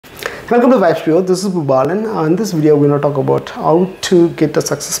Welcome to Vibes. This is Bhubalan. In this video, we're going to talk about how to get a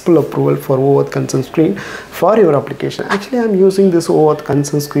successful approval for OAuth Consent Screen for your application. Actually, I'm using this OAuth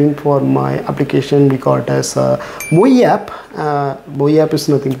Consent Screen for my application. We call it as Moi App. Moi App is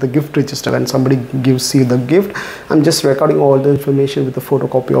nothing but the gift register. When somebody gives you the gift, I'm just recording all the information with a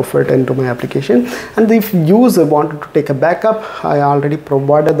photocopy of it into my application. And if user wanted to take a backup, I already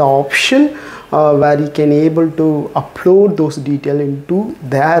provided the option where you can able to upload those details into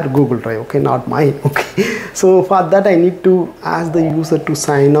their Google Drive, okay, not mine. Okay, so for that I need to ask the user to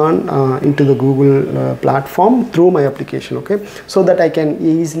sign on into the Google platform through my application, okay, so that I can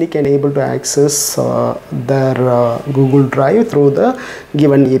easily able to access their Google Drive through the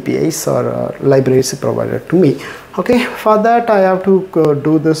given APIs or libraries provided to me. Okay, for that I have to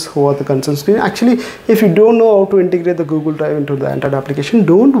do this OAuth Consent Screen. Actually, if you don't know how to integrate the Google Drive into the entire application,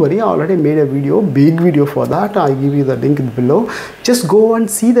 don't worry, I already made a big video for that. I'll give you the link below. Just go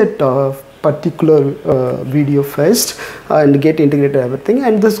and see that particular video first and get integrated everything,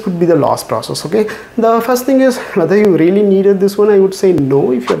 and this could be the last process. Okay, the first thing is whether you really needed this one. I would say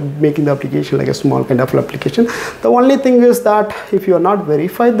no if you're making the application like a small kind of application. The only thing is that if you are not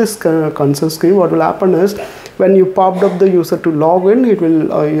verified this consent screen, what will happen is when you popped up the user to log in, it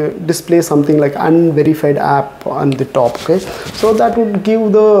will display something like unverified app on the top. Okay, so that would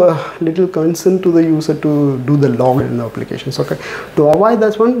give the little consent to the user to do the login in the applications. Okay, to avoid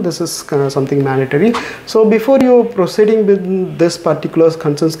that one, this is something mandatory. So before you proceeding with this particular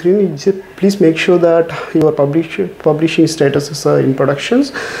consent screen, please make sure that your publishing status is in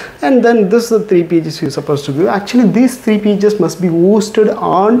productions, and then this is the 3 pages you're supposed to do. Actually, these 3 pages must be hosted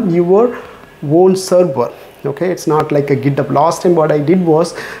on your own server. Okay, it's not like a GitHub. Last time what I did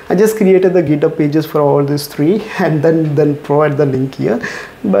was I just created the GitHub pages for all these 3 and then provide the link here,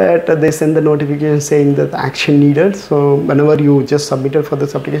 but they send the notification saying that action needed. So whenever you just submitted for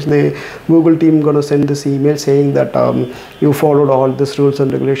this application, the Google team gonna send this email saying that you followed all these rules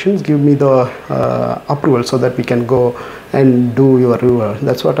and regulations, give me the approval so that we can go and do your review.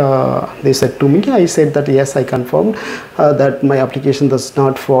 That's what they said to me. I said that yes, I confirmed that my application does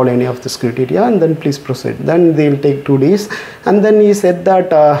not follow any of this criteria, and then please proceed. Then they'll take 2 days, and then he said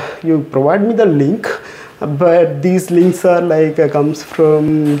that you provide me the link, but these links are like comes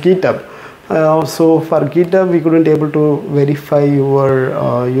from GitHub. So for GitHub we couldn't able to verify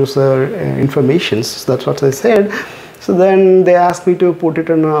your user information. So that's what they said. So then they asked me to put it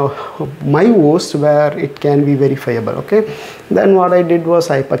on my host where it can be verifiable. Okay, then what I did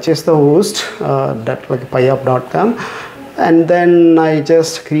was I purchased the host that like pyapp.com, and then I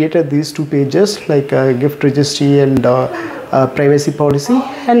just created these 2 pages like gift registry and privacy policy.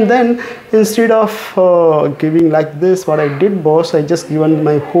 And then instead of giving like this, what I did was I just given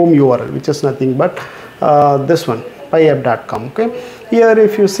my home URL, which is nothing but this one, pyapp.com. okay, here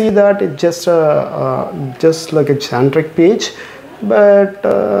if you see that it's just like a generic page, but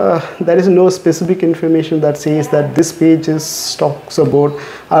there is no specific information that says that this page is talks about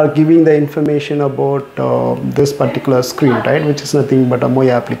or giving the information about this particular screen, right, which is nothing but a Moi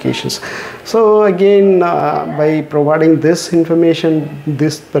applications. So again, by providing this information,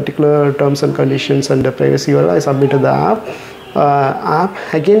 this particular terms and conditions and the privacy URL, I submitted the app.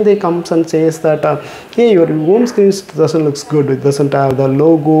 Again they comes and says that hey, your home screen doesn't looks good, it doesn't have the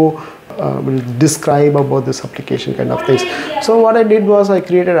logo, will describe about this application kind of things. So what I did was I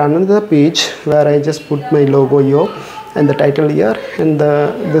created another page where I just put my logo here and the title here, and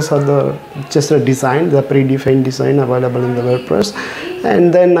this are the just a design, the predefined design available in the WordPress,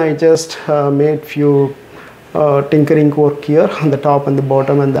 and then I just made few tinkering work here on the top and the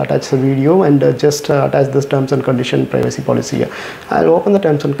bottom, and attach the video, and just attach this terms and condition privacy policy here. I'll open the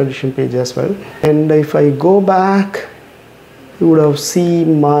terms and condition page as well, and if I go back, you would have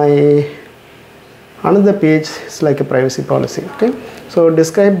seen my another page is like a privacy policy. Okay, so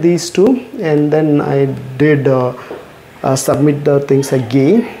describe these 2, and then I did submit the things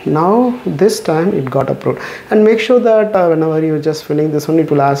again. Now this time it got approved, and make sure that whenever you're just filling this one,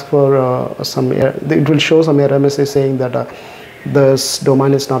 it will ask for it will show some error message saying that this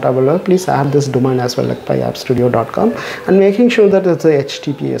domain is not available. Please add this domain as well, like pyappstudio.com, and making sure that it's a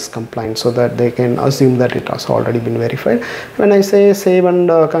HTTPS compliant so that they can assume that it has already been verified. When I say save and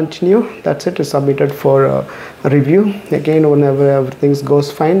continue, that's it, is submitted for review. Again, whenever everything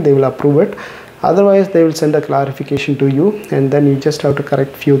goes fine, they will approve it. Otherwise they will send a clarification to you, and then you just have to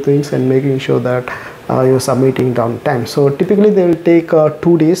correct few things and making sure that you're submitting on time. So typically they will take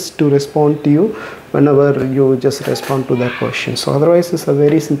 2 days to respond to you whenever you just respond to their question. So otherwise it's a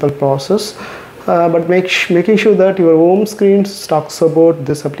very simple process, but making sure that your home screen talks about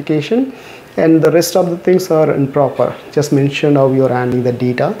this application, and the rest of the things are improper. Just mention how you are handling the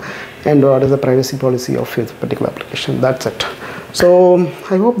data and what is the privacy policy of your particular application. That's it. So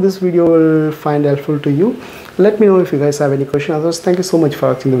I hope this video will find helpful to you. Let me know if you guys have any questions. Otherwise, thank you so much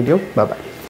for watching the video. Bye bye.